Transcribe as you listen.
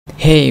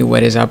Hey,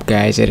 what is up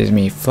guys, it is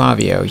me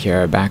Flavio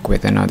here, back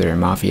with another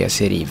Mafia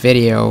City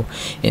video.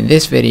 In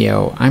this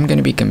video, I'm going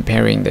to be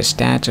comparing the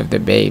stats of the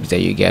babes that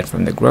you get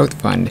from the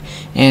growth fund,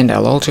 and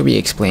I'll also be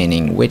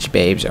explaining which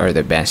babes are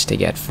the best to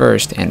get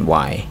first and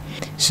why.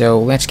 So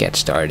let's get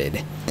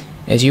started.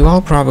 As you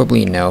all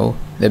probably know,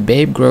 the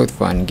Babe Growth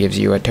Fund gives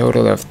you a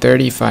total of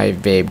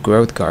 35 Babe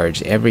Growth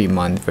cards every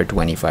month for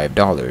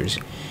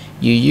 $25.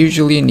 You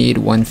usually need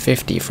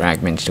 150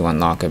 fragments to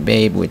unlock a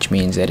babe, which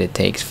means that it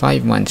takes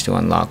 5 months to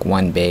unlock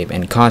one babe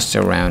and costs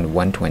around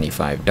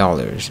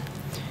 $125.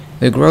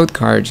 The growth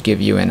cards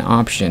give you an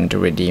option to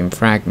redeem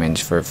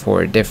fragments for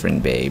 4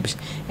 different babes: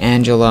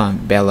 Angela,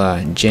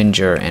 Bella,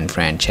 Ginger, and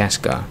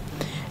Francesca.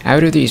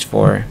 Out of these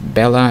 4,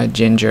 Bella,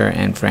 Ginger,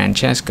 and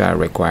Francesca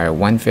require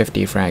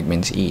 150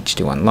 fragments each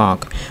to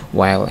unlock,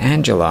 while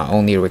Angela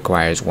only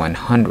requires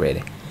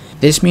 100.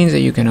 This means that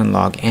you can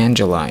unlock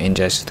Angela in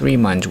just 3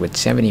 months with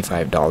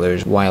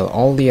 $75, while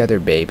all the other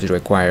babes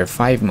require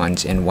 5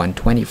 months and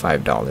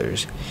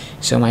 $125.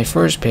 So my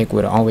first pick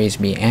would always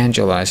be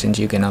Angela, since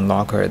you can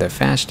unlock her the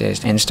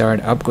fastest and start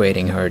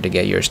upgrading her to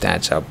get your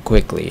stats up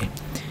quickly.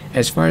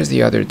 As far as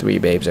the other 3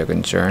 babes are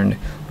concerned,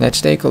 let's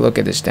take a look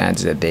at the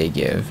stats that they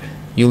give.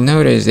 You'll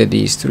notice that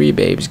these 3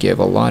 babes give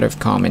a lot of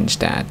common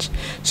stats,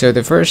 so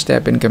the first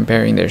step in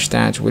comparing their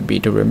stats would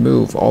be to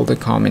remove all the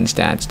common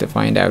stats to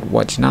find out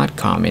what's not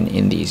common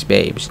in these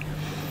babes.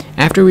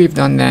 After we've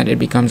done that, it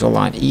becomes a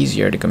lot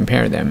easier to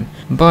compare them,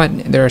 but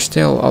there are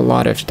still a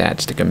lot of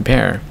stats to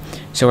compare.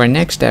 So our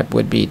next step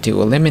would be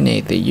to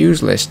eliminate the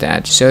useless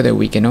stats so that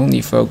we can only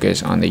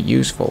focus on the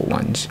useful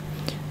ones.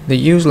 The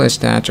useless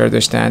stats are the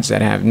stats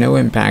that have no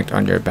impact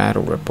on your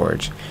battle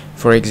reports.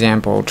 For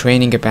example,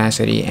 training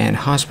capacity and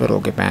hospital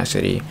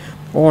capacity,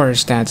 or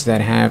stats that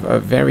have a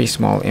very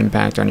small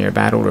impact on your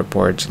battle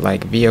reports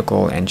like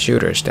vehicle and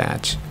shooter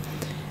stats.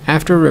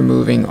 After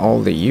removing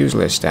all the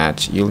useless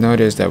stats, you'll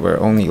notice that we're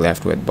only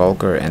left with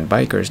bulker and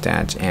biker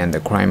stats and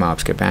the crime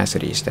ops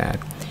capacity stat.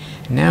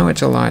 Now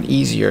it's a lot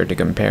easier to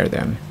compare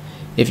them.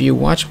 If you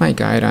watch my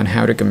guide on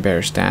how to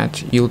compare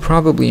stats, you'll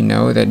probably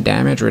know that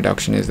damage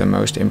reduction is the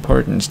most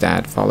important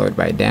stat, followed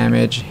by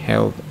damage,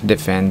 health,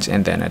 defense,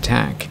 and then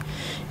attack.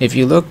 If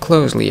you look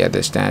closely at the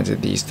stats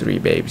that these 3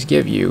 babes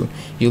give you,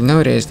 you'll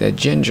notice that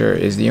Ginger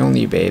is the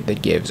only babe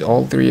that gives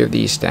all 3 of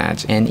these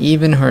stats, and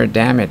even her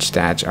damage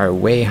stats are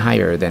way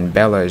higher than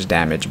Bella's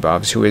damage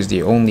buffs, who is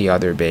the only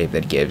other babe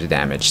that gives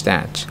damage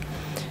stats.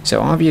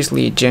 So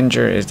obviously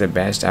Ginger is the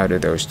best out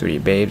of those 3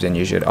 babes, and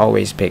you should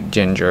always pick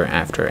Ginger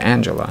after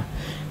Angela.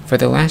 For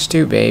the last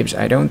 2 babes,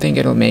 I don't think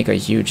it'll make a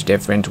huge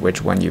difference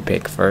which one you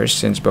pick first,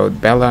 since both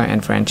Bella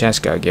and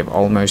Francesca give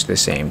almost the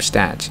same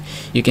stats.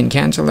 You can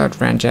cancel out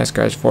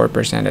Francesca's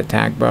 4%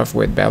 attack buff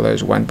with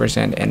Bella's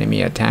 1%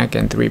 enemy attack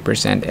and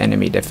 3%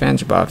 enemy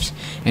defense buffs,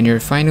 and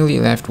you're finally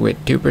left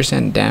with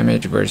 2%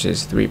 damage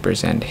versus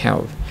 3%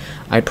 health.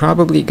 I'd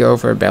probably go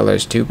for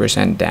Bella's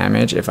 2%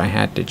 damage if I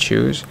had to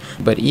choose,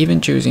 but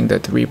even choosing the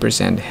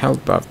 3%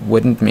 health buff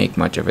wouldn't make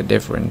much of a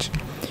difference.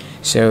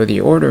 So the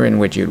order in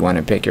which you'd want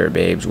to pick your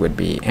babes would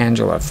be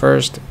Angela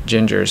first,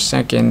 Ginger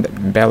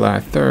second,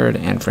 Bella third,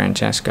 and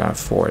Francesca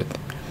fourth.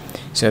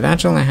 So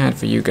that's all I had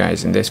for you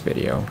guys in this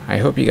video. I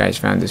hope you guys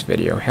found this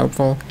video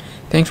helpful.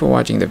 Thanks for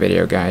watching the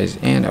video guys,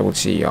 and I will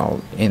see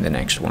y'all in the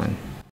next one.